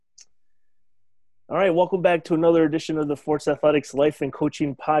All right, welcome back to another edition of the Force Athletics Life and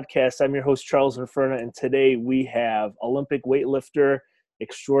Coaching Podcast. I'm your host, Charles Inferna, and today we have Olympic weightlifter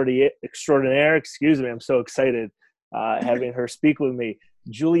extraordinaire, I'm so excited having her speak with me,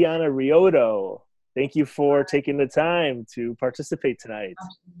 Juliana Riotto. Thank you for taking the time to participate tonight.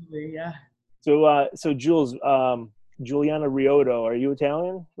 Absolutely, yeah. So Jules, Juliana Riotto, are you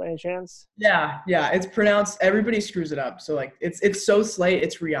Italian by any chance? Yeah, it's pronounced, everybody screws it up. So like it's so slight,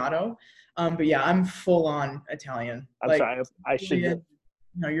 it's Riotto. But yeah, I'm full on Italian. I'm sorry, I should.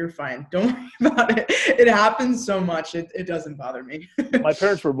 No, you're fine. Don't worry about it. It happens so much. It doesn't bother me. My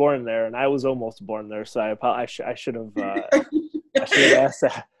parents were born there, and I was almost born there, so I should have asked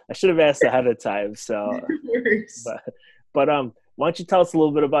that. I should have asked ahead of time. So, but why don't you tell us a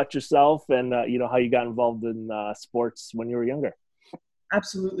little bit about yourself and how you got involved in sports when you were younger?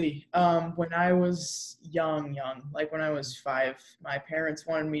 Absolutely. When I was young, like when I was 5, my parents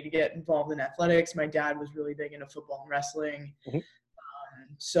wanted me to get involved in athletics. My dad was really big into football and wrestling. Mm-hmm.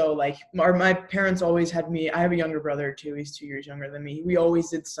 So like my parents always had me, I have a younger brother too. He's 2 years younger than me. We always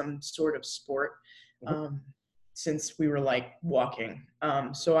did some sort of sport since we were like walking.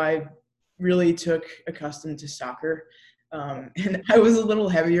 So I really took accustomed to soccer. And I was a little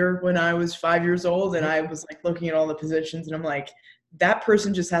heavier when I was 5 years old, and I was like looking at all the positions and I'm like, that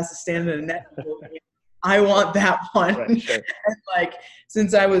person just has to stand in a net. I want that one. Right, sure. And like,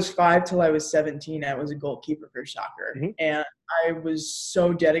 since I was 5 till I was 17, I was a goalkeeper for soccer. Mm-hmm. And I was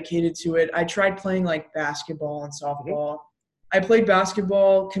so dedicated to it. I tried playing like basketball and softball. Mm-hmm. I played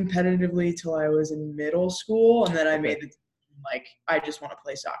basketball competitively till I was in middle school. And then I made the decision, like, I just want to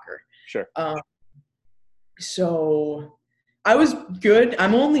play soccer. Sure. So I was good.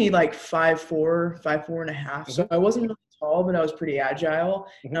 I'm only like 5'4", 5'4 and a half. Mm-hmm. So I wasn't really tall, but I was pretty agile.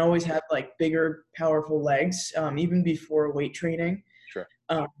 Mm-hmm. And I always had like bigger, powerful legs, even before weight training. Sure.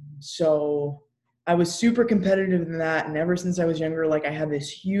 So I was super competitive in that. And ever since I was younger, like I had this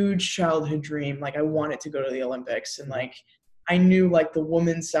huge childhood dream. Like I wanted to go to the Olympics, and like I knew like the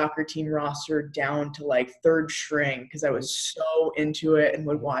women's soccer team roster down to like third string because I was so into it and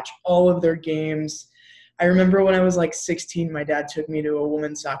would watch all of their games. I remember when I was like 16, my dad took me to a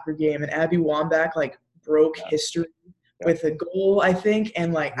women's soccer game, and Abby Wambach like broke history with a goal, I think.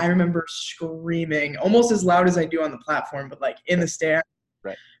 And like, I remember screaming almost as loud as I do on the platform, but like in the stand,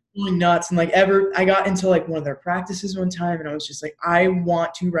 going nuts. And like I got into like one of their practices one time, and I was just like, I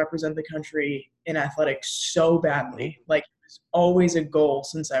want to represent the country in athletics so badly. Like it was always a goal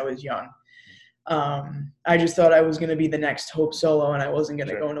since I was young. I just thought I was going to be the next Hope Solo, and I wasn't going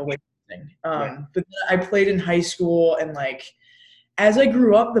to go into weight. But then I played in high school, and like as I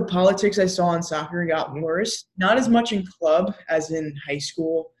grew up, the politics I saw in soccer got worse. Not as much in club as in high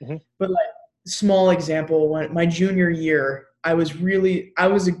school, but like small example, when my junior year, I was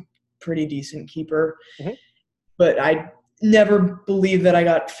a pretty decent keeper, but I never believed that I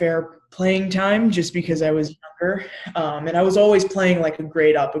got fair playing time just because I was younger. And I was always playing like a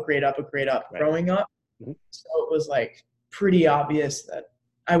grade up growing up. So it was like pretty obvious that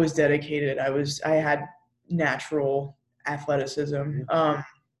I was dedicated. I had natural athleticism.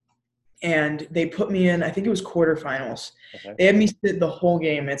 And they put me in, I think it was quarterfinals. Okay. They had me sit the whole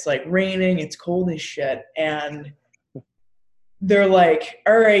game. It's like raining, it's cold as shit. And they're like,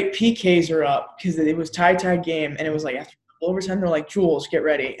 all right, PKs are up, because it was tie game. And it was like after overtime, they're like, Jules, get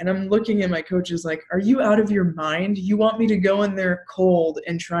ready. And I'm looking at my coaches like, are you out of your mind? You want me to go in there cold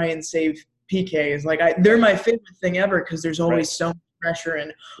and try and save PKs? Like they're my favorite thing ever, because there's always so much pressure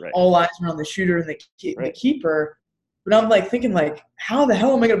and all eyes are on the shooter and the keeper. But I'm like thinking like, how the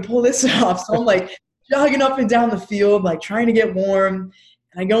hell am I going to pull this off? So I'm like jogging up and down the field, like trying to get warm.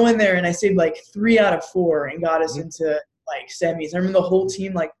 And I go in there and I saved like 3 out of 4 and got us into like semis. I remember the whole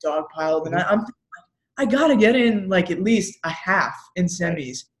team like dogpiled, and I'm thinking, I got to get in like at least a half in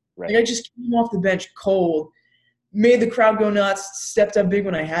semis. Like I just came off the bench cold, made the crowd go nuts, stepped up big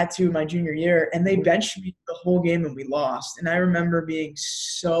when I had to my junior year, and they benched me the whole game and we lost. And I remember being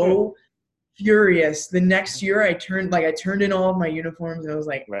so furious. The next year I turned in all of my uniforms, and I was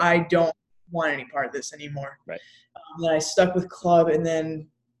like, I don't want any part of this anymore. Then I stuck with club, and then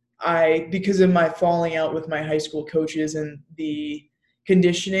because of my falling out with my high school coaches and the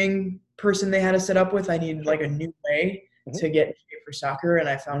conditioning person they had to set up with, I needed like a new way to get in shape for soccer, and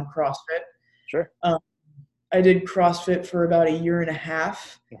I found CrossFit. Sure. I did CrossFit for about a year and a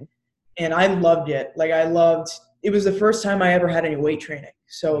half, and I loved it. Like it was the first time I ever had any weight training.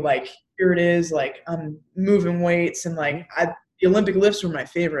 So like here it is, like I'm moving weights, and like the Olympic lifts were my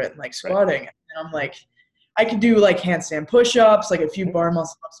favorite, like squatting. And I'm like, I could do like handstand push-ups, like a few bar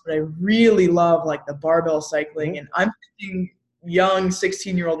muscle-ups, but I really love like the barbell cycling. And I'm thinking young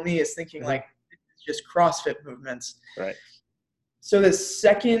 16-year-old me is thinking like, this is just CrossFit movements. Right. So the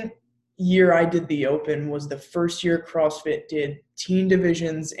second year I did the Open was the first year CrossFit did teen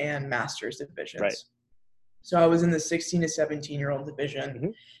divisions and masters divisions. Right. So I was in the 16 to 17-year-old division. Mm-hmm.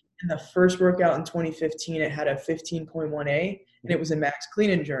 And the first workout in 2015, it had a 15.1A, and it was a max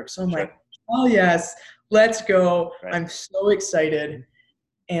clean and jerk. So I'm like, oh, yes, let's go. Right. I'm so excited.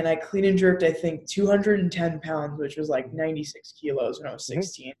 And I clean and jerked, I think, 210 pounds, which was like 96 kilos when I was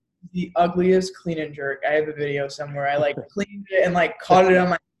 16. The ugliest clean and jerk. I have a video somewhere. I like cleaned it and like caught it on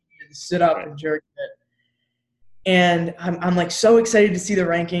my knee and stood up and jerked it. And I'm like so excited to see the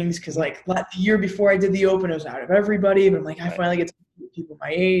rankings because like the year before I did the Open, it was out of everybody. But I'm like, I finally get to meet people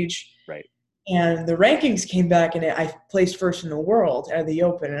my age. Right. And the rankings came back and I placed first in the world at the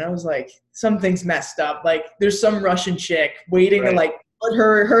Open. And I was like, something's messed up. Like there's some Russian chick waiting to like put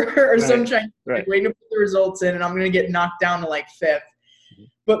her or some Chinese chick waiting to put the results in. And I'm going to get knocked down to like fifth.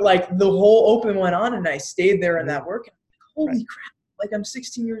 But like the whole Open went on and I stayed there in that workout. Holy crap. Like I'm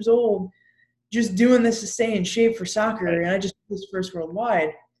 16 years old. Just doing this to stay in shape for soccer, and I just was first worldwide.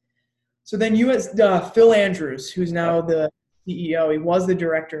 So then Phil Andrews, who's now the CEO, he was the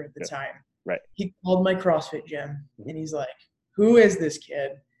director at the time. Right. He called my CrossFit gym, and he's like, who is this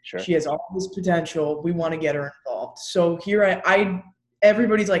kid? Sure. She has all this potential. We want to get her involved. So here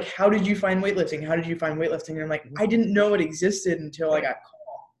everybody's like, how did you find weightlifting? How did you find weightlifting? And I'm like, I didn't know it existed until I got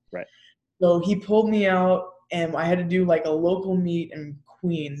called. Right. So he pulled me out, and I had to do like a local meet in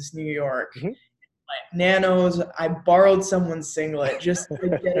Queens, New York. Like nanos, I borrowed someone's singlet just to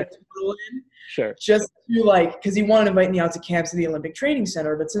get a total in. Sure. Just to like, because he wanted to invite me out to camps at the Olympic Training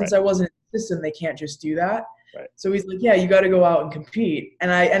Center, but since I wasn't in the system, they can't just do that. Right. So he's like, yeah, you got to go out and compete.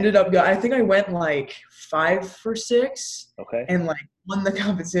 And I ended up, I think I went like 5 for 6. Okay. And like won the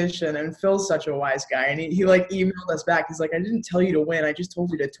competition. And Phil's such a wise guy. And he like emailed us back. He's like, I didn't tell you to win. I just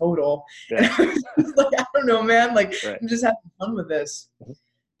told you to total. And I was just like, I don't know, man. Like, I'm just having fun with this.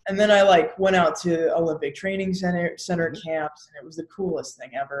 And then I like went out to Olympic Training Center camps, and it was the coolest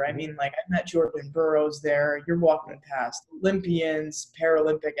thing ever. I mean, like I met Jordan Burroughs there. You're walking past Olympians,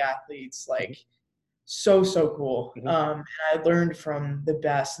 Paralympic athletes, like so cool. And I learned from the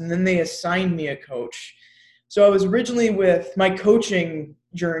best. And then they assigned me a coach. So I was originally with my coaching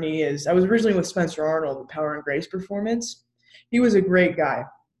journey I was originally with Spencer Arnold with Power and Grace Performance. He was a great guy.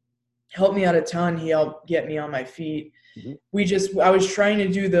 Helped me out a ton. He helped get me on my feet. I was trying to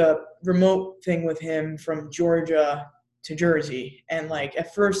do the remote thing with him from Georgia to Jersey. And like,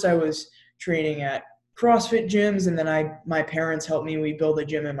 at first I was training at CrossFit gyms, and then my parents helped me. We built a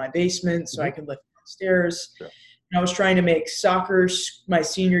gym in my basement so I could lift downstairs. Sure. And I was trying to make soccer my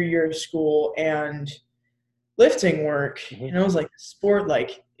senior year of school and lifting work. And I was like, sport,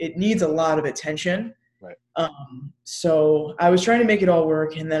 like it needs a lot of attention. Right. So I was trying to make it all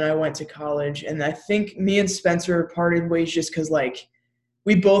work, and then I went to college, and I think me and Spencer parted ways just because like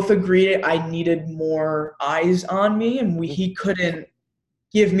we both agreed I needed more eyes on me, and he couldn't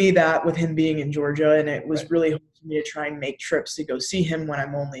give me that with him being in Georgia, and it was really hard for me to try and make trips to go see him when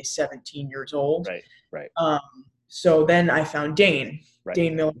I'm only 17 years old. Right. So then I found Dane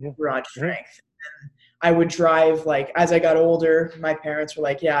Miller, Garage Strength. And I would drive, like, as I got older, my parents were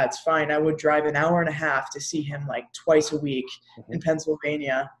like, yeah, it's fine. I would drive an hour and a half to see him like twice a week in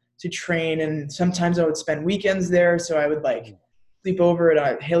Pennsylvania to train. And sometimes I would spend weekends there. So I would like sleep over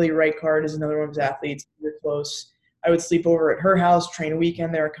at Haley Reichard is another one of his athletes. We're close. I would sleep over at her house, train a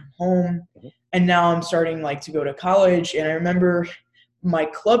weekend there, come home. And now I'm starting like to go to college. And I remember my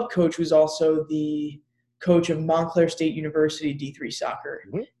club coach was also the coach of Montclair State University D3 soccer.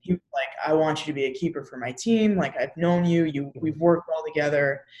 He was like, I want you to be a keeper for my team. Like, I've known you, we've worked well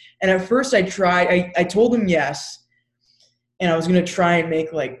together. And at first I told him yes. And I was going to try and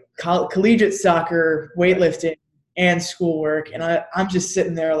make like collegiate soccer, weightlifting, and schoolwork. And I'm just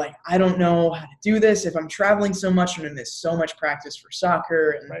sitting there like, I don't know how to do this. If I'm traveling so much, I'm going to miss so much practice for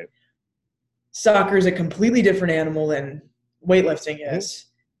soccer. And soccer is a completely different animal than weightlifting is.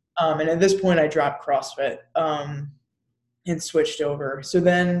 And at this point I dropped CrossFit and switched over. So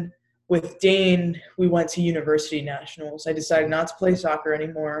then with Dane, we went to university nationals. I decided not to play soccer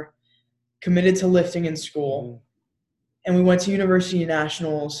anymore, committed to lifting in school. And we went to university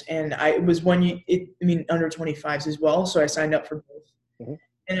nationals, and it was under 25s as well. So I signed up for both.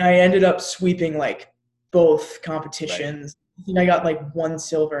 And I ended up sweeping like both competitions. I think I got like 1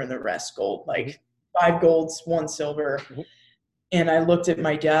 silver and the rest gold, like 5 golds, 1 silver. And I looked at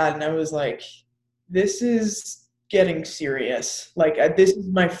my dad and I was like, this is getting serious. Like, this is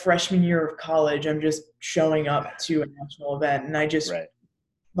my freshman year of college. I'm just showing up to a national event. And I just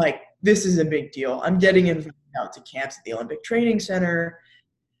like, this is a big deal. I'm getting invited out to camps at the Olympic Training Center.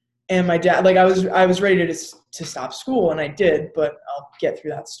 And my dad, like I was ready to stop school, and I did, but I'll get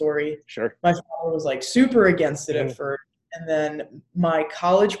through that story. Sure. My father was like super against it at first. And then my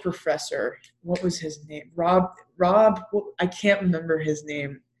college professor, what was his name? Rob, I can't remember his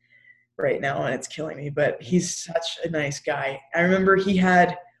name right now, and it's killing me, but he's such a nice guy. I remember he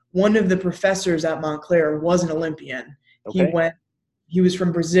had one of the professors at Montclair was an Olympian. Okay. He was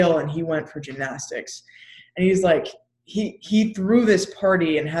from Brazil, and he went for gymnastics. And he's like, he threw this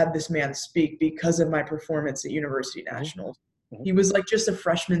party and had this man speak because of my performance at University Nationals. He was like just a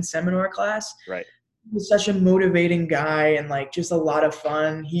freshman seminar class. Right. He was such a motivating guy and like just a lot of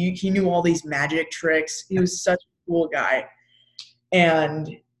fun. He knew all these magic tricks. He was such a cool guy.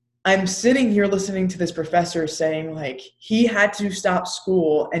 And I'm sitting here listening to this professor saying like he had to stop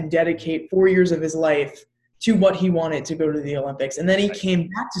school and dedicate 4 years of his life to what he wanted to go to the Olympics. And then he came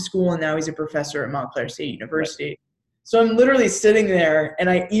back to school, and now he's a professor at Montclair State University. Right. So I'm literally sitting there, and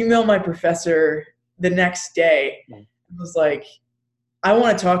I emailed my professor the next day. I was like, I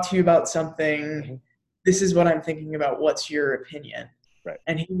want to talk to you about something. This is what I'm thinking about. What's your opinion? Right.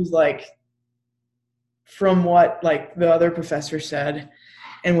 And he was like, from what like the other professor said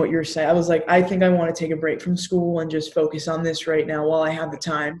and what you're saying, I was like, I think I want to take a break from school and just focus on this right now while I have the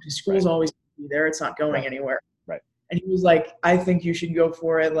time, because school's always going to be there. It's not going anywhere. Right. And he was like, I think you should go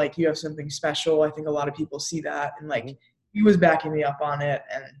for it. Like, you have something special. I think a lot of people see that. And like, he was backing me up on it.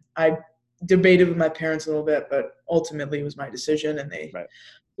 And I debated with my parents a little bit, but ultimately it was my decision, and they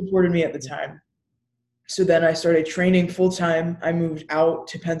supported me at the time. So then I started training full time. I moved out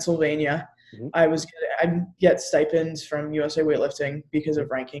to Pennsylvania. I get stipends from USA Weightlifting because of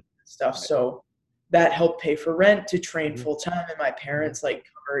ranking and stuff. So that helped pay for rent to train full time. And my parents like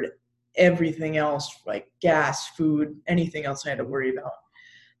covered everything else, like gas, food, anything else I had to worry about.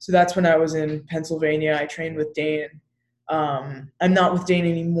 So that's when I was in Pennsylvania. I trained with Dane. I'm not with Dane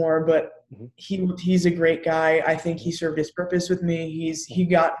anymore, but he's a great guy. I think he served his purpose with me. He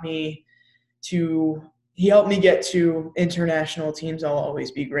helped me get to international teams. I'll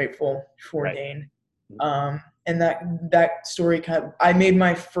always be grateful for Dane. And that story I made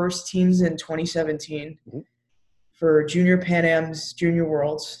my first teams in 2017 for Junior Pan Am's, Junior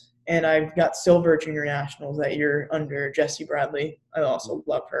Worlds. And I got silver at Junior Nationals that year under Jessie Bradley. I also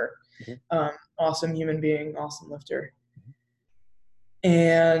love her. Awesome human being, awesome lifter.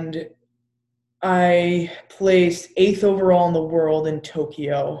 And I placed 8th overall in the world in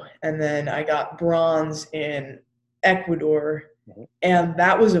Tokyo. And then I got bronze in Ecuador. And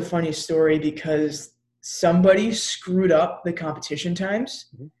that was a funny story because somebody screwed up the competition times.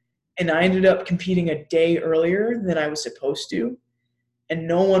 And I ended up competing a day earlier than I was supposed to. And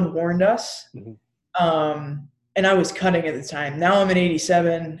no one warned us. And I was cutting at the time. Now I'm an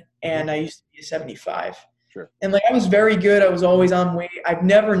 87, and I used to be a 75. Sure. And like I was very good. I was always on weight. I've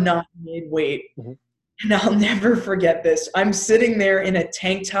never not made weight. And I'll never forget this. I'm sitting there in a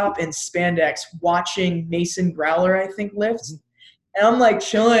tank top and spandex watching Mason Growler, I think, lift. And I'm like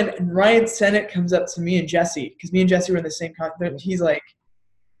chilling, and Ryan Sennett comes up to me and Jesse, because me and Jesse were in the same He's like,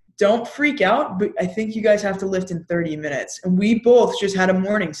 don't freak out, but I think you guys have to lift in 30 minutes. And we both just had a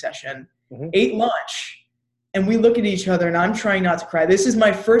morning session, ate lunch, and we look at each other, and I'm trying not to cry. This is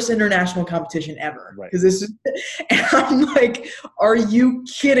my first international competition ever. And I'm like, are you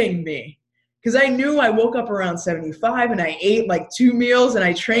kidding me? Because I knew I woke up around 75, and I ate like 2 meals, and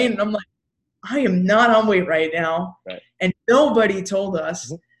I trained, and I'm like, I am not on weight right now. And nobody told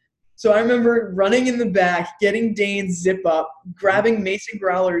us. So I remember running in the back, getting Dane's zip up, grabbing Mason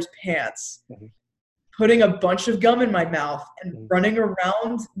Growler's pants, putting a bunch of gum in my mouth, and running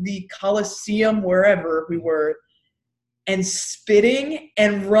around the Coliseum, wherever we were, and spitting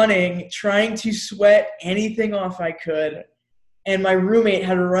and running, trying to sweat anything off I could. And my roommate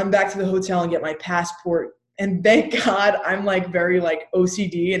had to run back to the hotel and get my passport. And thank God I'm like very like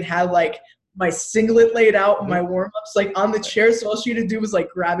OCD and had like my singlet laid out and my warm-ups like on the chair. So all she had to do was like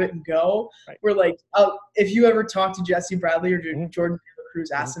grab it and go. We're like, if you ever talk to Jessie Bradley or Jordan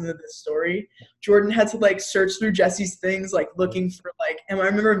Cruz, asked him this story, Jordan had to like search through Jessie's things, like looking for like, and I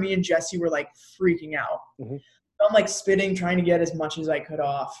remember me and Jessie were like freaking out. I'm like spitting, trying to get as much as I could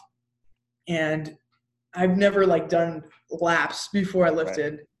off. And I've never like done laps before I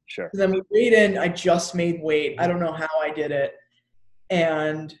lifted. Sure. So then we weighed in, I just made weight. I don't know how I did it.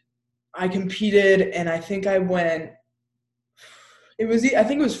 And I competed, and I think I went, I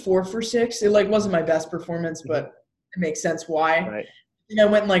think it was 4 for 6. It like wasn't my best performance, but it makes sense why. I think I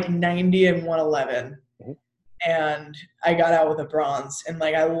went like 90 and 111. And I got out with a bronze, and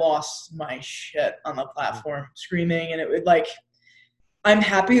like I lost my shit on the platform screaming, and it would like, I'm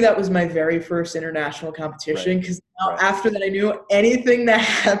happy that was my very first international competition, because now after that I knew anything that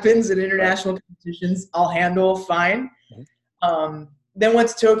happens in international competitions I'll handle fine. Then went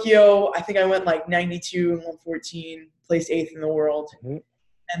to Tokyo. I think I went like 92 and 114, placed 8th in the world.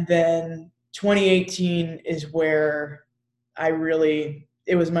 And then 2018 is where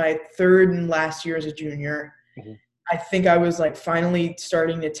it was my third and last year as a junior. I think I was like finally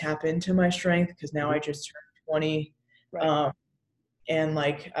starting to tap into my strength, because now I just turned 20. And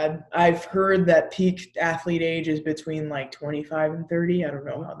like I've heard that peak athlete age is between like 25 and 30. I don't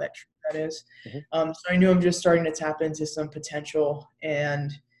know how that is. So I knew I'm just starting to tap into some potential.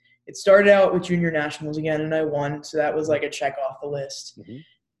 And it started out with junior nationals again, and I won. So that was like a check off the list.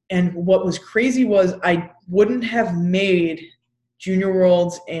 And what was crazy was I wouldn't have made Junior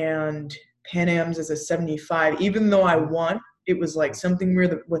Worlds and Pan Ams as a 75, even though I won. It was like something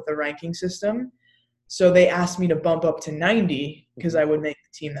weird with the ranking system. So they asked me to bump up to 90 because I would make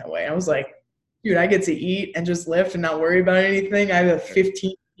the team that way. I was like, dude, I get to eat and just lift and not worry about anything. I have a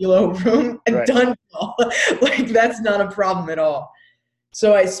 15-kilo room and done. Like, that's not a problem at all.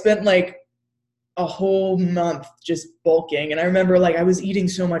 So I spent like a whole month just bulking. And I remember like I was eating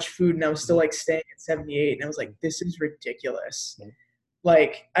so much food and I was still like staying at 78. And I was like, this is ridiculous.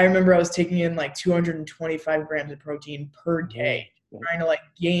 Like, I remember I was taking in like 225 grams of protein per day, trying to like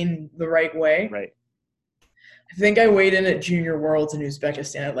gain the right way. I think I weighed in at Junior Worlds in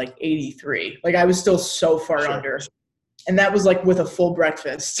Uzbekistan at like 83. Like, I was still so far under. And that was like with a full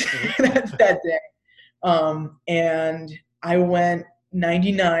breakfast that day. And I went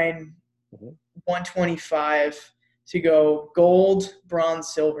 99, 125 to go gold, bronze,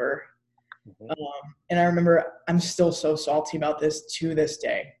 silver. And I remember I'm still so salty about this to this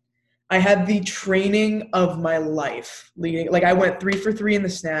day. I had the training of my life leading. Like, I went 3 for 3 in the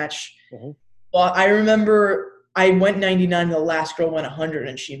snatch. Well, I remember I went 99, the last girl went 100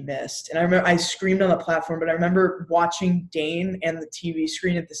 and she missed. And I remember I screamed on the platform, but I remember watching Dane and the TV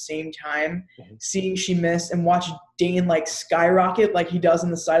screen at the same time, seeing she missed, and watch Dane like skyrocket like he does on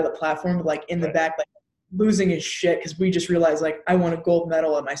the side of the platform, but like in the back, like losing his shit, because we just realized like I won a gold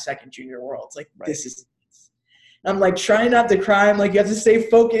medal at my second Junior Worlds. Like, this is – I'm like trying not to cry. I'm like, you have to stay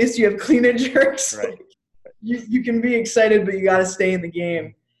focused. You have clean and jerks. Like, you can be excited, but you got to stay in the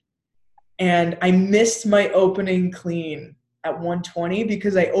game. And I missed my opening clean at 120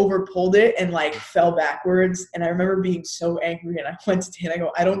 because I overpulled it and like fell backwards. And I remember being so angry, and I went to Dan, I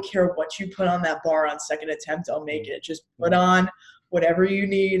go, I don't care what you put on that bar on second attempt, I'll make it. Just put on whatever you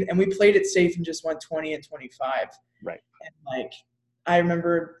need. And we played it safe and just went 20 and 25. And like, I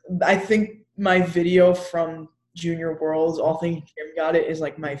remember, I think my video from Junior Worlds, All Things Jim Got It, is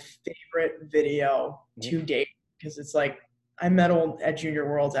like my favorite video to date, because it's like I medaled at Junior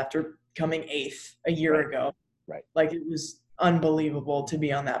Worlds after coming 8th a year ago. Like, it was unbelievable to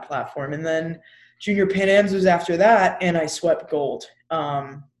be on that platform. And then Junior Pan Ams was after that, and I swept gold.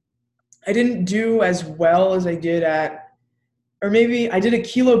 I didn't do as well as I did or maybe I did a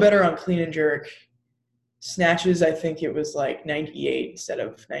kilo better on clean and jerk. Snatches, I think it was like 98 instead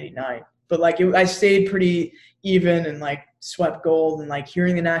of 99. But like, I stayed pretty even and like swept gold. And like,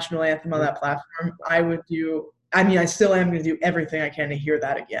 hearing the national anthem on that platform, I still am going to do everything I can to hear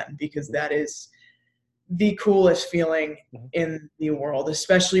that again, because that is the coolest feeling in the world,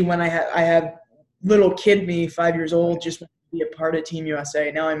 especially when I had little kid me, 5 years old, just wanted to be a part of Team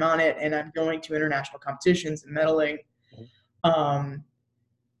USA. Now I'm on it, and I'm going to international competitions and medaling.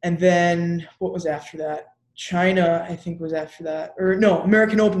 And then what was after that? China, I think, was after that. Or no,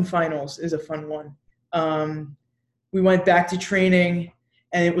 American Open Finals is a fun one. We went back to training,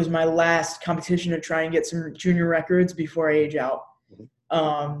 and it was my last competition to try and get some junior records before I age out.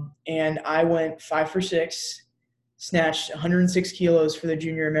 And I went 5 for 6, snatched 106 kilos for the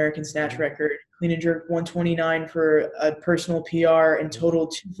junior American snatch record, clean and jerk 129 for a personal PR, and total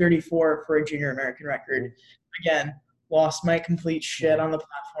 234 for a junior American record. Again, lost my complete shit on the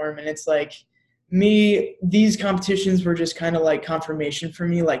platform. And it's like, these competitions were just kind of like confirmation for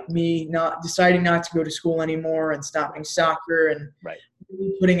me, like me not deciding not to go to school anymore and stopping soccer and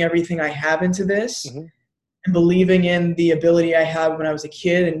really putting everything I have into this and believing in the ability I had when I was a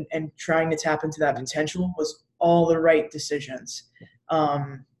kid, and trying to tap into that potential was all the right decisions.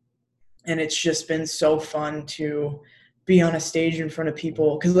 And it's just been so fun to be on a stage in front of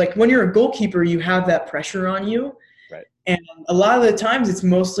people. Cause like, when you're a goalkeeper, you have that pressure on you. And a lot of the times it's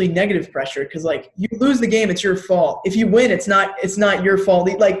mostly negative pressure, because like, you lose the game, it's your fault. If you win, it's not your fault.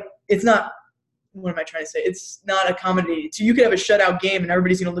 Like, it's not, what am I trying to say? It's not accommodated. So you could have a shutout game and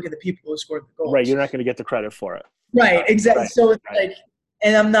everybody's going to look at the people who scored the goals. You're not going to get the credit for it. Exactly. So it's like,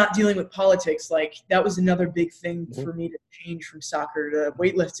 and I'm not dealing with politics. Like that was another big thing for me to change from soccer to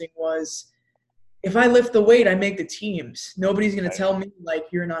weightlifting was if I lift the weight, I make the teams. Nobody's going to tell me like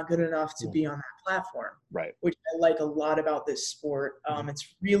you're not good enough to be on that platform, Right. which I like a lot about this sport.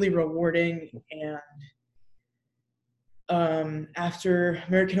 It's really rewarding. And after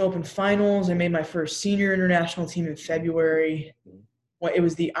American Open finals, I made my first senior international team in February. Well, it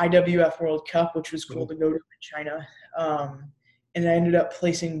was the IWF World Cup, which was cool to go to in China. And I ended up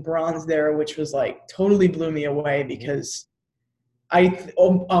placing bronze there, which was like totally blew me away because a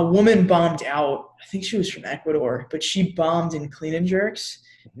woman bombed out. I think she was from Ecuador, but she bombed in clean and jerks.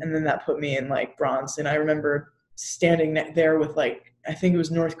 And then that put me in like bronze. And I remember standing there with like, I think it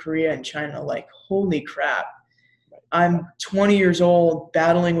was North Korea and China, like, holy crap. I'm 20 years old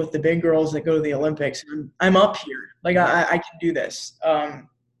battling with the big girls that go to the Olympics. I'm up here. Like I can do this.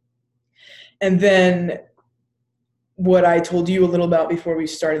 And then what I told you a little about before we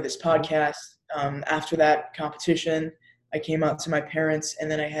started this podcast, after that competition, I came out to my parents, and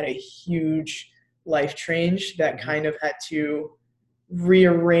then I had a huge life change that kind of had to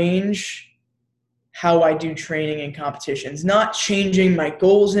rearrange how I do training and competitions, not changing my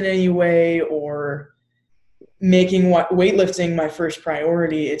goals in any way or making weightlifting my first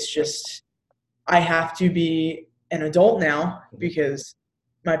priority. It's just I have to be an adult now because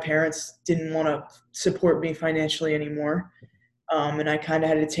my parents didn't want to support me financially anymore. And I kind of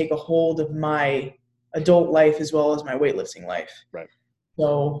had to take a hold of my adult life as well as my weightlifting life. Right.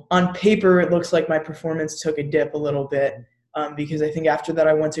 So on paper, it looks like my performance took a dip a little bit because I think after that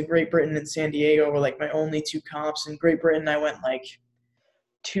I went to Great Britain and San Diego were like my only two comps. In Great Britain, I went like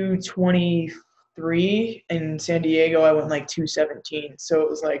 223. In San Diego, I went like 217. So it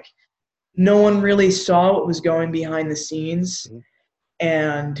was like no one really saw what was going behind the scenes.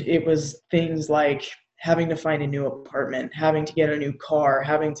 And it was things like having to find a new apartment, having to get a new car,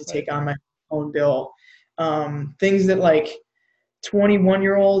 having to take on my own bill. Things that like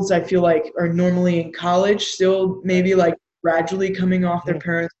 21-year-olds, I feel like are normally in college, still maybe like gradually coming off their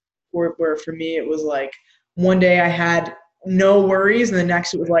parents' support, where for me it was like one day I had no worries and the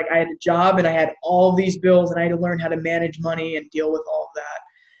next it was like I had a job and I had all these bills and I had to learn how to manage money and deal with all of that.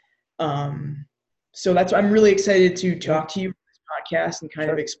 So that's I'm really excited to talk to you on this podcast and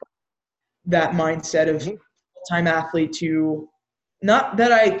kind of explain that mindset of full-time athlete to not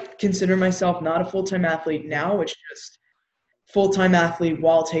that I consider myself not a full-time athlete now, it's just full-time athlete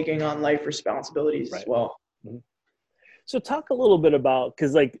while taking on life responsibilities as well. So talk a little bit about,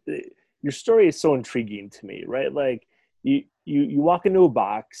 because like your story is so intriguing to me, right? Like you walk into a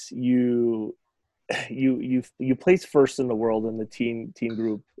box, you place first in the world in the teen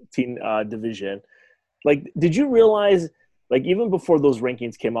division. Like, did you realize, like, even before those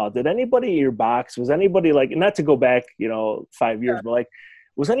rankings came out, did anybody in your box, was anybody like, and not to go back, 5 years, but like,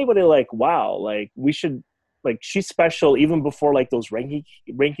 was anybody like, wow, like we should, like she's special even before like those rankings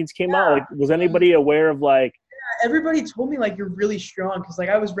came out? Like, was anybody aware of like? Yeah, everybody told me like you're really strong because like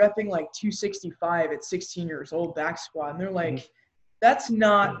I was repping like 265 at 16 years old back squat, and they're like, that's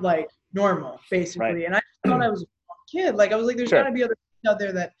not like normal basically. And I thought I was a kid. Like I was like, there's got to be other kids out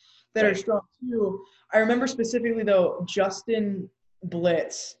there that are strong too. I remember specifically though, Justin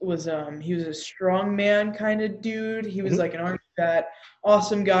Blitz was he was a strong man kind of dude. He was like an army vet,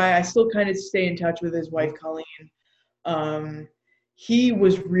 awesome guy. I still kind of stay in touch with his wife Colleen. He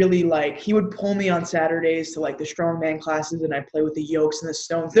was really like, he would pull me on Saturdays to like the strongman classes and I play with the yokes and the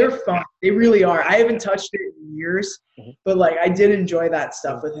stones. They're fun. They really are. I haven't touched it in years, but like I did enjoy that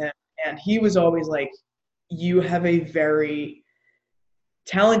stuff with him. And he was always like, you have a very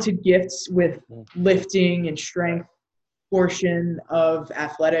talented gifts with lifting and strength portion of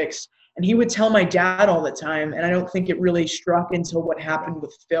athletics. And he would tell my dad all the time. And I don't think it really struck until what happened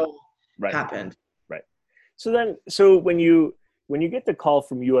with Phil happened. Right. So when you get the call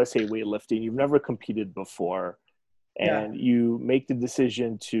from USA Weightlifting, you've never competed before, and you make the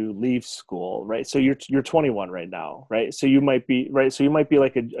decision to leave school, right? So you're 21 right now, right? So you might be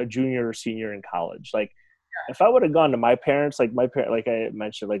like a junior or senior in college. Like, if I would have gone to my parents, like I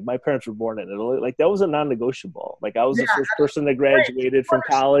mentioned, like my parents were born in Italy, like that was a non-negotiable. Like I was the first person that graduated from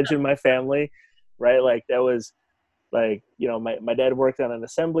college in my family, right? Like that was. Like, my dad worked on an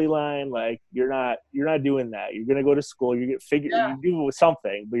assembly line. Like, you're not doing that. You're going to go to school. You you do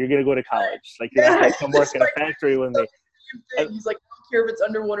something, but you're going to go to college. Like, you're not going to come work in a factory when they. He's like, I don't care if it's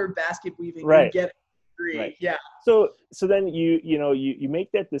underwater basket weaving. Right. You get a degree. Right. Yeah. So then you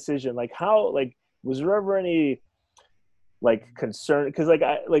make that decision. Like, how, like, was there ever any like concern? Because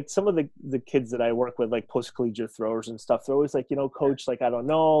like some of the kids that I work with, like post collegiate throwers and stuff, they're always like, coach, like I don't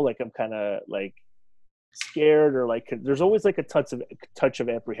know, like I'm kind of like. scared or like there's always like a touch of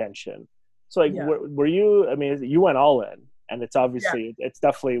apprehension. So like Yeah. were you, I mean, you went all in, and it's Yeah. obviously it's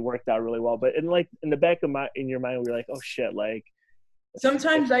definitely worked out really well, but in the back of in your mind we're like, oh shit, like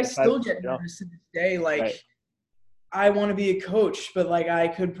Sometimes I if I, still get you know, nervous to this day. Like, right. I want to be a coach, but like I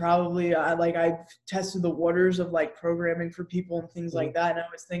could probably, I've tested the waters of like programming for people and things like that. And I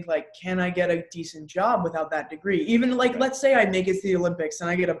always think like, can I get a decent job without that degree? Even like, let's say I make it to the Olympics and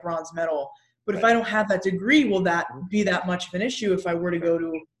I get a bronze medal, but if I don't have that degree, will that be that much of an issue if I were to go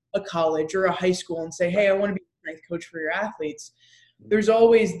to a college or a high school and say, hey, I want to be a strength coach for your athletes? There's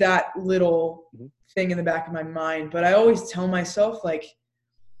always that little thing in the back of my mind, but I always tell myself like,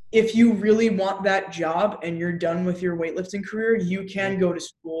 if you really want that job and you're done with your weightlifting career, you can go to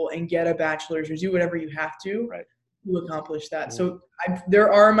school and get a bachelor's or do whatever you have to accomplish that. So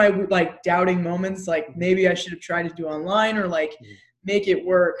there are my like doubting moments, like maybe I should have tried to do online or like make it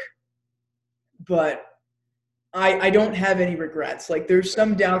work. But I don't have any regrets. Like there's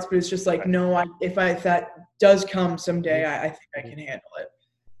some doubts, but it's just like, no, if that does come someday, I think I can handle it.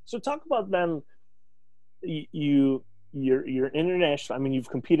 So talk about then you're international. I mean, you've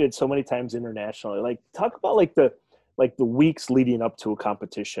competed so many times internationally. Like, talk about like the weeks leading up to a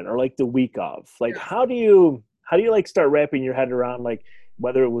competition or like the week of. Like, how do you like start wrapping your head around like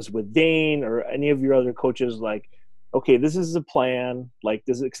whether it was with Dane or any of your other coaches? Like, okay, this is the plan. Like,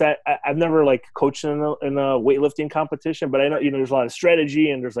 I've never like coached in a weightlifting competition, but I know there's a lot of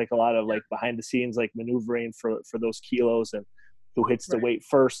strategy and there's like a lot of like behind the scenes like maneuvering for those kilos and who hits the weight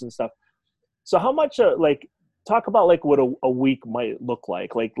first and stuff. So how much like talk about like what a week might look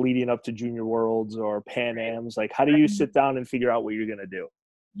like leading up to Junior Worlds or Pan Ams. Like, how do you sit down and figure out what you're going to do?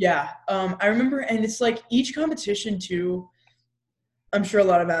 Yeah. I remember, and it's like each competition too, I'm sure a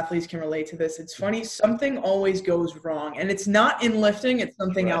lot of athletes can relate to this. It's funny. Something always goes wrong, and it's not in lifting. It's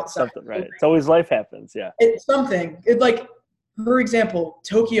something outside. Right. It's always life happens. Yeah. It's something. Like, for example,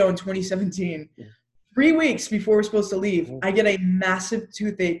 Tokyo in 2017, 3 weeks before we're supposed to leave, I get a massive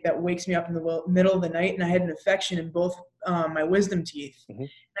toothache that wakes me up in the middle of the night, and I had an infection in both my wisdom teeth. I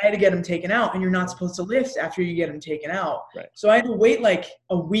had to get them taken out, and you're not supposed to lift after you get them taken out. Right. So I had to wait like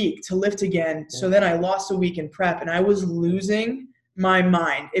a week to lift again. So then I lost a week in prep, and I was losing my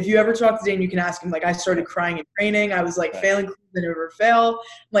mind. If you ever talk to Dane, you can ask him. Like, I started crying in training. I was like failing that never fail.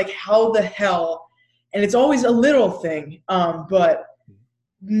 Like, how the hell? And it's always a little thing, but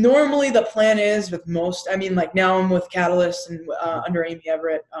normally the plan is with most, I mean, like now I'm with Catalyst and under Amy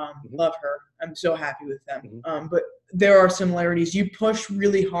Everett, love her. I'm so happy with them. But there are similarities. You push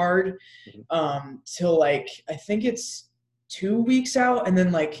really hard till like, I think it's 2 weeks out. And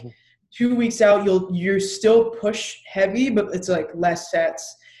then like 2 weeks out, you're still push heavy, but it's like less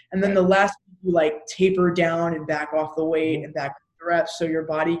sets. And then the last, you like taper down and back off the weight and back the reps. So your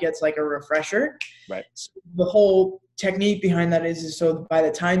body gets like a refresher. Right. So the whole technique behind that is so by the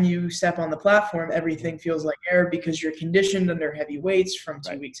time you step on the platform, everything feels like air because you're conditioned under heavy weights from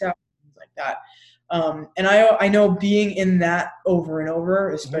 2 weeks out, things like that. And I know being in that over and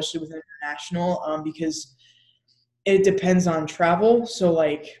over, especially with international, because it depends on travel. So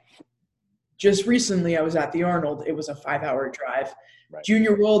like just recently I was at the Arnold. It was a 5-hour drive.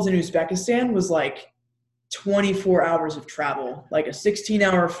 Junior Worlds in Uzbekistan was like 24 hours of travel, like a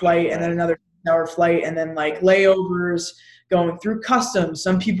 16-hour flight and then another hour flight and then like layovers, going through customs.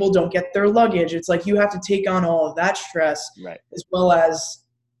 Some people don't get their luggage. It's like you have to take on all of that stress as well as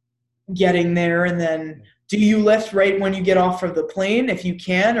getting there. And then do you lift right when you get off of the plane if you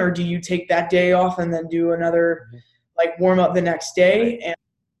can, or do you take that day off and then do another like warm up the next day? And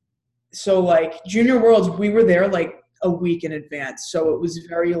so like Junior Worlds, we were there like a week in advance. So it was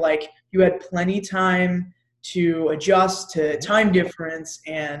very like you had plenty time to adjust to time difference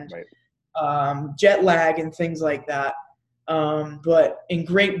and jet lag and things like that. But in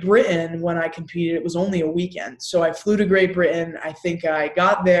Great Britain, when I competed, it was only a weekend. So I flew to Great Britain. I think I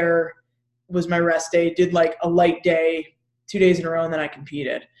got there, was my rest day, did like a light day, 2 days in a row, and then I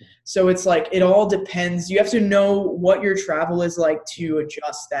competed. So it's like, it all depends. You have to know what your travel is like to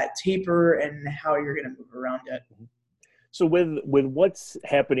adjust that taper and how you're going to move around it. So with what's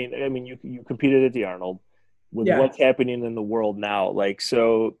happening, I mean, you competed at the Arnold. With what's happening in the world now, like,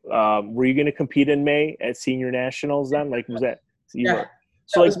 so were you going to compete in May at Senior Nationals then? Like, was that?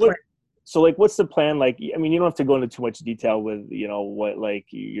 So like, what's the plan? Like, I mean, you don't have to go into too much detail with, what like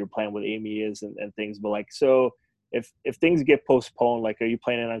your plan with Amy is and things, but like, so if things get postponed, like, are you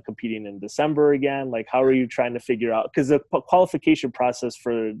planning on competing in December again? Like, how are you trying to figure out? Because the qualification process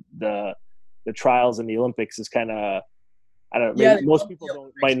for the trials and the Olympics is kind of, I don't know. Most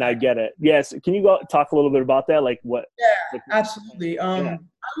people might not get it. Yes. Can you talk a little bit about that? Like what? Yeah, absolutely. I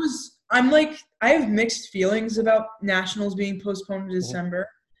I have mixed feelings about nationals being postponed to December.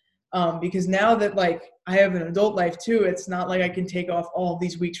 Because now that like I have an adult life too, it's not like I can take off all of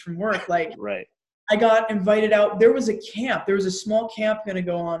these weeks from work. Like Right. I got invited out. There was a small camp going to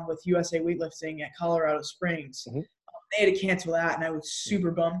go on with USA Weightlifting at Colorado Springs. They had to cancel that, and I was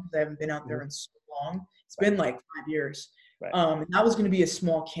super bummed because I haven't been out there in so long. It's been like 5 years. Right. And that was going to be a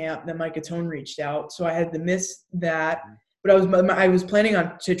small camp. Then Mike Catone reached out, so I had to miss that. But I was planning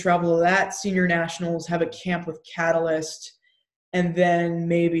on to travel to that senior nationals, have a camp with Catalyst, and then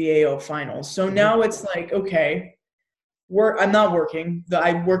maybe AO finals. So now it's like, okay, I'm not working.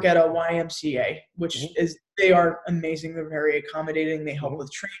 I work at a YMCA, which they are amazing. They're very accommodating. They help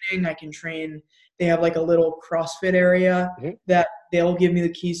with training. I can train. They have like a little CrossFit area that they'll give me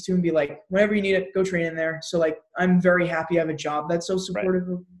the keys to and be like, whenever you need it, go train in there. So like, I'm very happy I have a job that's so supportive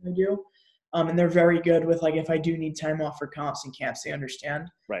of what I do. And they're very good with like, if I do need time off for comps and camps, they understand.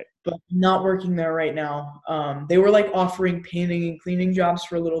 Right. But not working there right now. They were like offering painting and cleaning jobs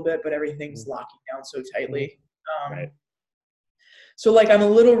for a little bit, but everything's locking down so tightly. So like, I'm a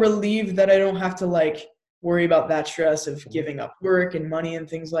little relieved that I don't have to like worry about that stress of giving up work and money and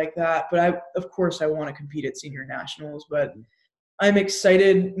things like that. But of course I want to compete at senior nationals, but I'm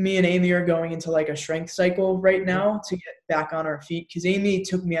excited. Me and Amy are going into like a strength cycle right now to get back on our feet. Cause Amy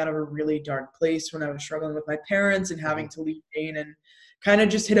took me out of a really dark place when I was struggling with my parents and having to leave Dane, and kind of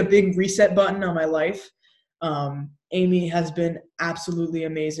just hit a big reset button on my life. Amy has been absolutely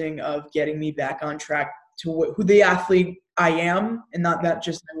amazing of getting me back on track to who the athlete I am, and not that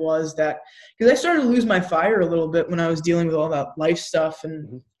just I was that, because I started to lose my fire a little bit when I was dealing with all that life stuff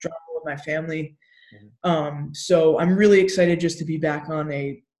and drama with my family. So I'm really excited just to be back on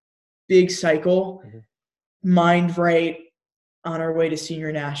a big cycle, mind right, on our way to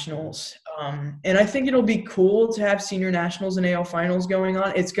senior nationals. And I think it'll be cool to have senior nationals and AO finals going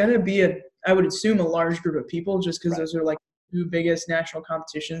on. It's going to be I would assume a large group of people, just because those are like the two biggest national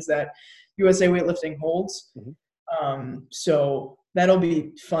competitions that USA Weightlifting holds. So that'll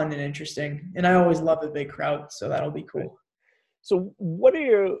be fun and interesting. And I always love a big crowd, so that'll be cool. So what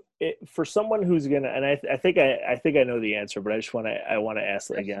are for someone who's going to, and I think I know the answer, but I want to ask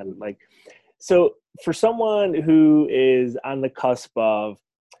again, like, so for someone who is on the cusp of,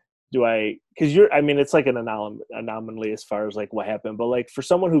 because it's like an anomaly as far as like what happened, but like for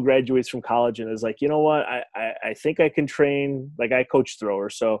someone who graduates from college and is like, you know what, I think I can train, like I coach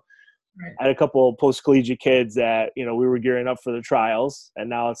throwers. So I had a couple of post-collegiate kids that, we were gearing up for the trials, and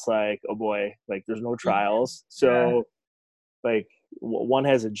now it's like, oh boy, like there's no trials. So like one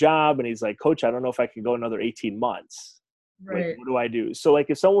has a job and he's like, coach, I don't know if I can go another 18 months. Like, what do I do? So like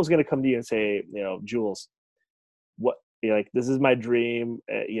if someone's going to come to you and say, Jules, this is my dream,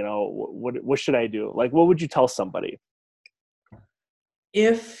 what should I do? Like, what would you tell somebody?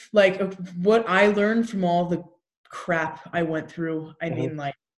 If like what I learned from all the crap I went through, I mean,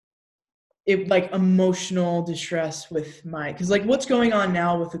 like, it like emotional distress with because like what's going on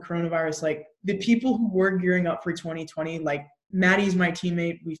now with the coronavirus, like the people who were gearing up for 2020, like Maddie's my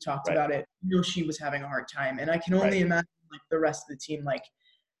teammate, we've talked about it, she was having a hard time, and I can only imagine like the rest of the team, like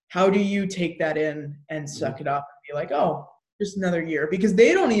how do you take that in and suck it up and be like, oh, just another year, because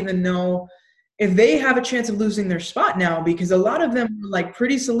they don't even know if they have a chance of losing their spot now, because a lot of them were like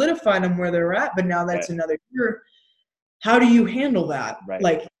pretty solidified on where they're at, but now that it's another year, how do you handle that?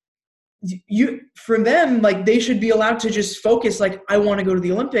 Like for them, like they should be allowed to just focus, like I want to go to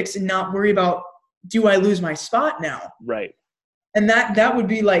the Olympics, and not worry about, do I lose my spot now? Right. And that would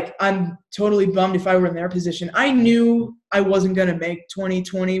be like, I'm totally bummed if I were in their position. I knew I wasn't going to make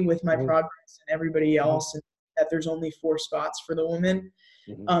 2020 with my progress and everybody else, and that there's only 4 spots for the women.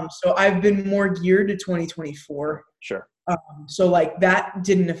 So I've been more geared to 2024. Sure. So like that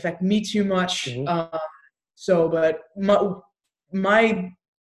didn't affect me too much. But my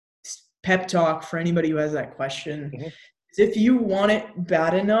pep talk for anybody who has that question is, if you want it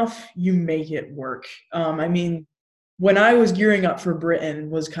bad enough, you make it work. I mean, when I was gearing up for Britain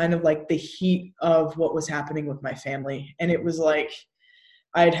was kind of like the heat of what was happening with my family. And it was like,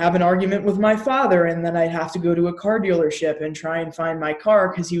 I'd have an argument with my father, and then I'd have to go to a car dealership and try and find my car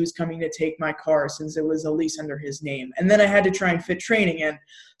because he was coming to take my car since it was a lease under his name. And then I had to try and fit training in.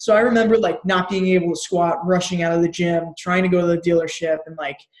 So I remember like not being able to squat, rushing out of the gym, trying to go to the dealership, and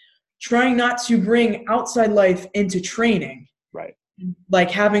like trying not to bring outside life into training. Right.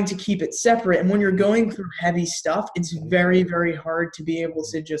 Like having to keep it separate. And when you're going through heavy stuff, it's very, very hard to be able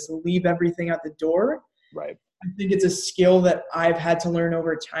to just leave everything at the door. Right. I think it's a skill that I've had to learn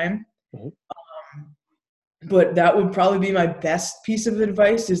over time. But that would probably be my best piece of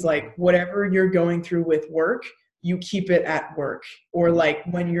advice, is like, whatever you're going through with work, you keep it at work, or like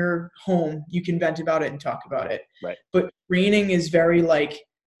when you're home, you can vent about it and talk about it. Right. But training is very like,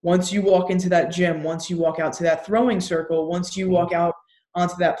 once you walk into that gym, once you walk out to that throwing circle, once you walk out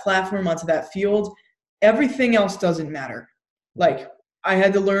onto that platform, onto that field, everything else doesn't matter. Like, I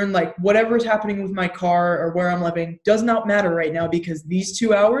had to learn, like, whatever's happening with my car or where I'm living does not matter right now, because these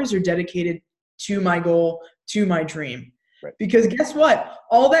 2 hours are dedicated to my goal, to my dream. Right. Because guess what?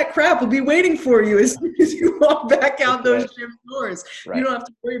 All that crap will be waiting for you as soon as you walk back out those gym doors. Right. You don't have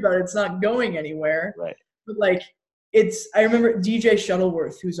to worry about it. It's not going anywhere. Right. But like, I remember DJ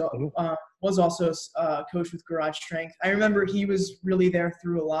Shuttleworth, who's was also coach with Garage Strength. I remember he was really there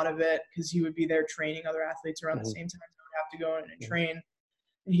through a lot of it, because he would be there training other athletes around the same time. I would have to go in and train.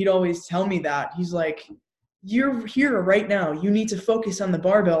 And he'd always tell me that. He's like, you're here right now. You need to focus on the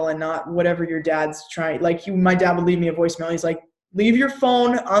barbell and not whatever your dad's trying. Like, my dad would leave me a voicemail. He's like, leave your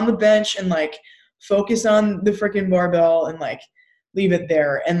phone on the bench and like focus on the freaking barbell and like leave it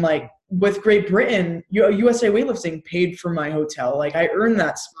there. And like, with Great Britain, USA Weightlifting paid for my hotel. Like, I earned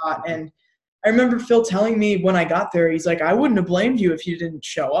that spot. And I remember Phil telling me when I got there, he's like, I wouldn't have blamed you if you didn't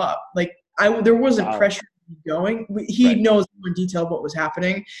show up. Like, there wasn't pressure going. He knows in detail what was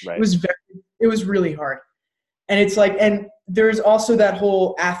happening. Right. It was really hard. And it's like, and there's also that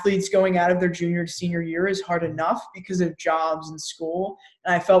whole athletes going out of their junior to senior year is hard enough because of jobs and school.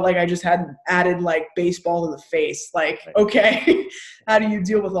 And I felt like I just hadn't added like baseball to the face. Like, okay, how do you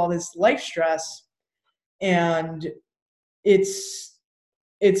deal with all this life stress? And it's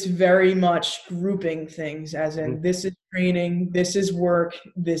very much grouping things, as in this is training, this is work,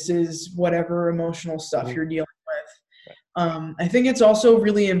 this is whatever emotional stuff you're dealing with. I think it's also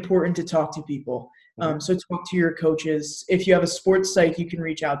really important to talk to people. So talk to your coaches. If you have a sports site you can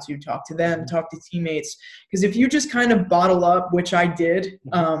reach out to, talk to them, talk to teammates. Because if you just kind of bottle up, which I did,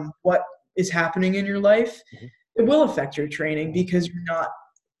 what is happening in your life, it will affect your training because you're not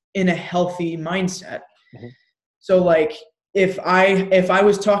in a healthy mindset. So like, if I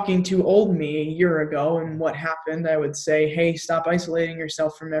was talking to old me a year ago and what happened, I would say, hey, stop isolating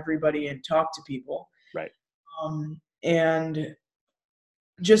yourself from everybody and talk to people. Right. And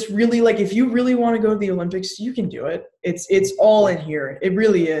just really, like, if you really want to go to the Olympics, you can do it. It's all in here. It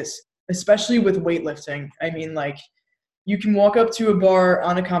really is, especially with weightlifting. I mean, like, you can walk up to a bar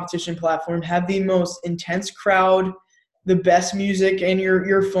on a competition platform, have the most intense crowd, the best music and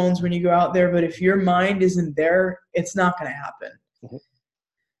your phones when you go out there. But if your mind isn't there, it's not going to happen.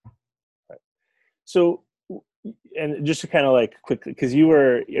 Right. So, and just to kind of like quickly, because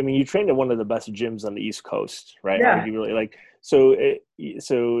you trained at one of the best gyms on the East Coast, right? Yeah. Arguably, like, so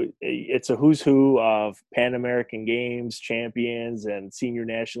it's a who's who of Pan American Games champions and senior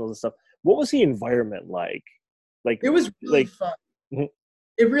nationals and stuff. What was the environment like? Like, it was really fun.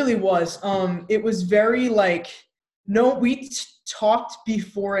 It really was. It was very like, we talked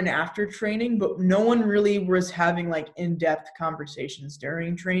before and after training, but no one really was having like in-depth conversations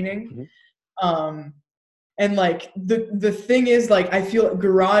during training. And like the thing is, like, I feel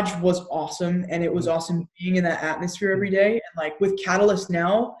Garage was awesome, and it was awesome being in that atmosphere every day. And like with Catalyst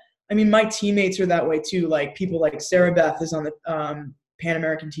now, I mean, my teammates are that way too. Like people like Sarah Beth is on the Pan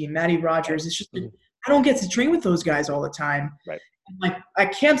American team, Maddie Rogers. It's just I don't get to train with those guys all the time. Right. Like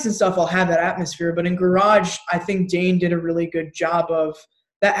at camps and stuff, I'll have that atmosphere, but in Garage, I think Dane did a really good job of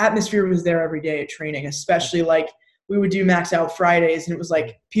that atmosphere was there every day at training, especially like we would do max out Fridays, and it was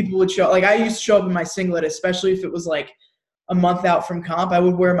like people would show, like I used to show up in my singlet, especially if it was like a month out from comp, I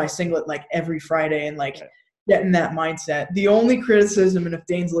would wear my singlet like every Friday and like get in that mindset. The only criticism, and if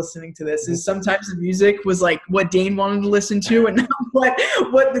Dane's listening to this, is sometimes the music was like what Dane wanted to listen to and not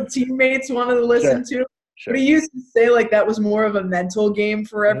what the teammates wanted to listen to. Sure. But he used to say like that was more of a mental game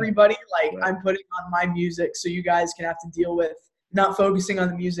for everybody. Like I'm putting on my music so you guys can have to deal with not focusing on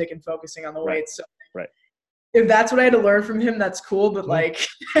the music and focusing on the weights. So if that's what I had to learn from him, that's cool. But like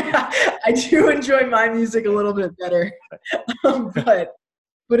I do enjoy my music a little bit better.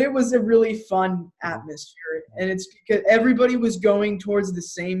 But it was a really fun atmosphere, and it's because everybody was going towards the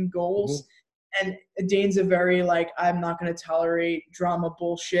same goals. And Dane's a very like, I'm not going to tolerate drama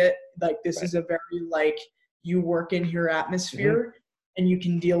bullshit. Like this is a very like, you work in your atmosphere and you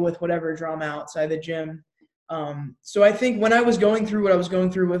can deal with whatever drama outside the gym. So I think when I was going through what I was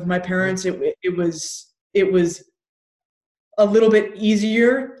going through with my parents, it was a little bit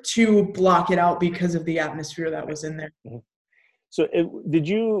easier to block it out because of the atmosphere that was in there. So did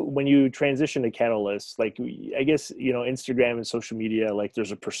you, when you transitioned to Catalyst, like, I guess, Instagram and social media, like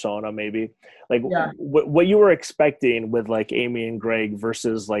there's a persona maybe, like what you were expecting with like Amy and Greg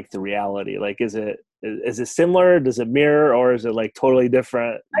versus like the reality, like, is it similar? Does it mirror, or is it like totally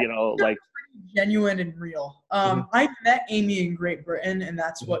different? Like genuine and real. I met Amy in Great Britain, and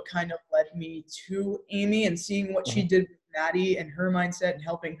that's what kind of led me to Amy, and seeing what she did with Maddie and her mindset and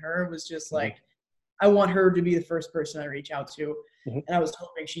helping her was just like, I want her to be the first person I reach out to. And I was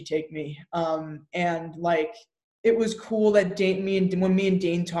hoping she'd take me. And like, it was cool that when me and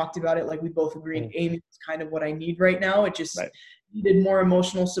Dane talked about it, like we both agreed Amy was kind of what I need right now. It just needed more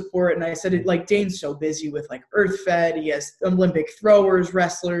emotional support. And I said it like, Dane's so busy with like Earth Fed. He has Olympic throwers,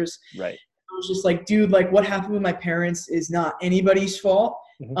 wrestlers. Right. I was just like, dude, like what happened with my parents is not anybody's fault.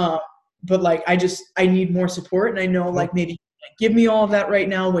 But like, I need more support. And I know like maybe give me all of that right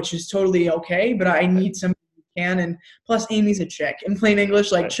now, which is totally okay. But I need somebody who can. And plus Amy's a chick. In plain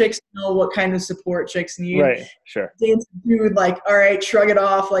English, like chicks know what kind of support chicks need. Right. Sure. Dane's dude, like, all right, shrug it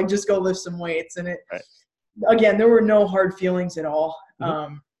off. Like just go lift some weights. And again, there were no hard feelings at all.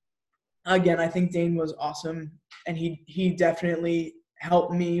 Again, I think Dane was awesome. And he definitely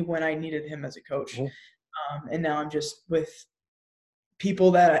helped me when I needed him as a coach. And now I'm just with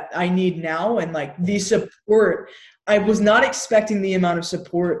people that I need now, and like the support. I was not expecting the amount of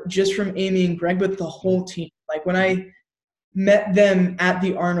support just from Amy and Greg, but the whole team. Like when I met them at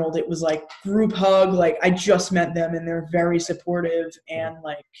the Arnold, it was like group hug. Like I just met them and they're very supportive. And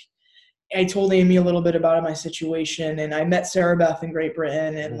like I told Amy a little bit about my situation, and I met Sarah Beth in Great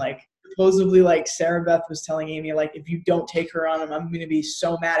Britain, and like supposedly like Sarah Beth was telling Amy, like, if you don't take her on, I'm going to be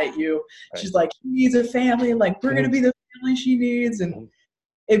so mad at you. She's like, she needs a family, and like we're going to be the family she needs. And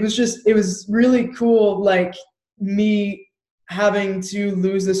it was really cool, like me having to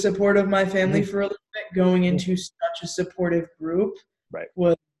lose the support of my family for a little bit, going into such a supportive group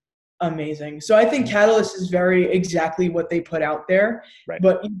was amazing. So I think Catalyst is very exactly what they put out there,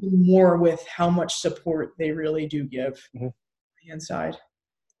 but even more with how much support they really do give inside.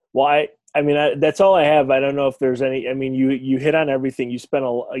 Well, I mean, that's all I have. I don't know if there's any. I mean, you hit on everything. You spent a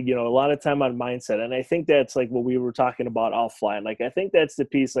lot of time on mindset, and I think that's like what we were talking about offline. Like I think that's the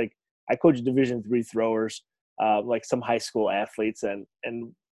piece. Like I coach Division III throwers, like some high school athletes, and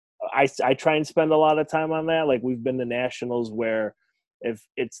I try and spend a lot of time on that. Like we've been to nationals where if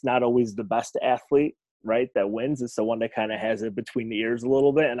it's not always the best athlete, right, that wins, it's the one that kind of has it between the ears a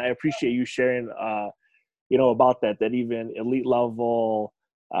little bit. And I appreciate you sharing, about that even elite level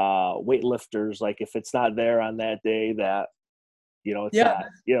weightlifters, like if it's not there on that day, that it's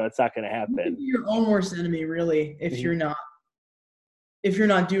not going to happen. You can be your own worst enemy, really, if you're not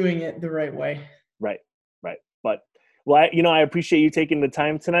doing it the right way. Right. But I appreciate you taking the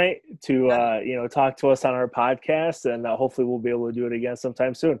time tonight to talk to us on our podcast, and hopefully we'll be able to do it again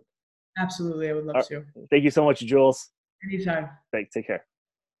sometime soon. Absolutely, I would love to. Thank you so much, Jules. Anytime. Thanks. Take care.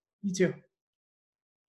 You too.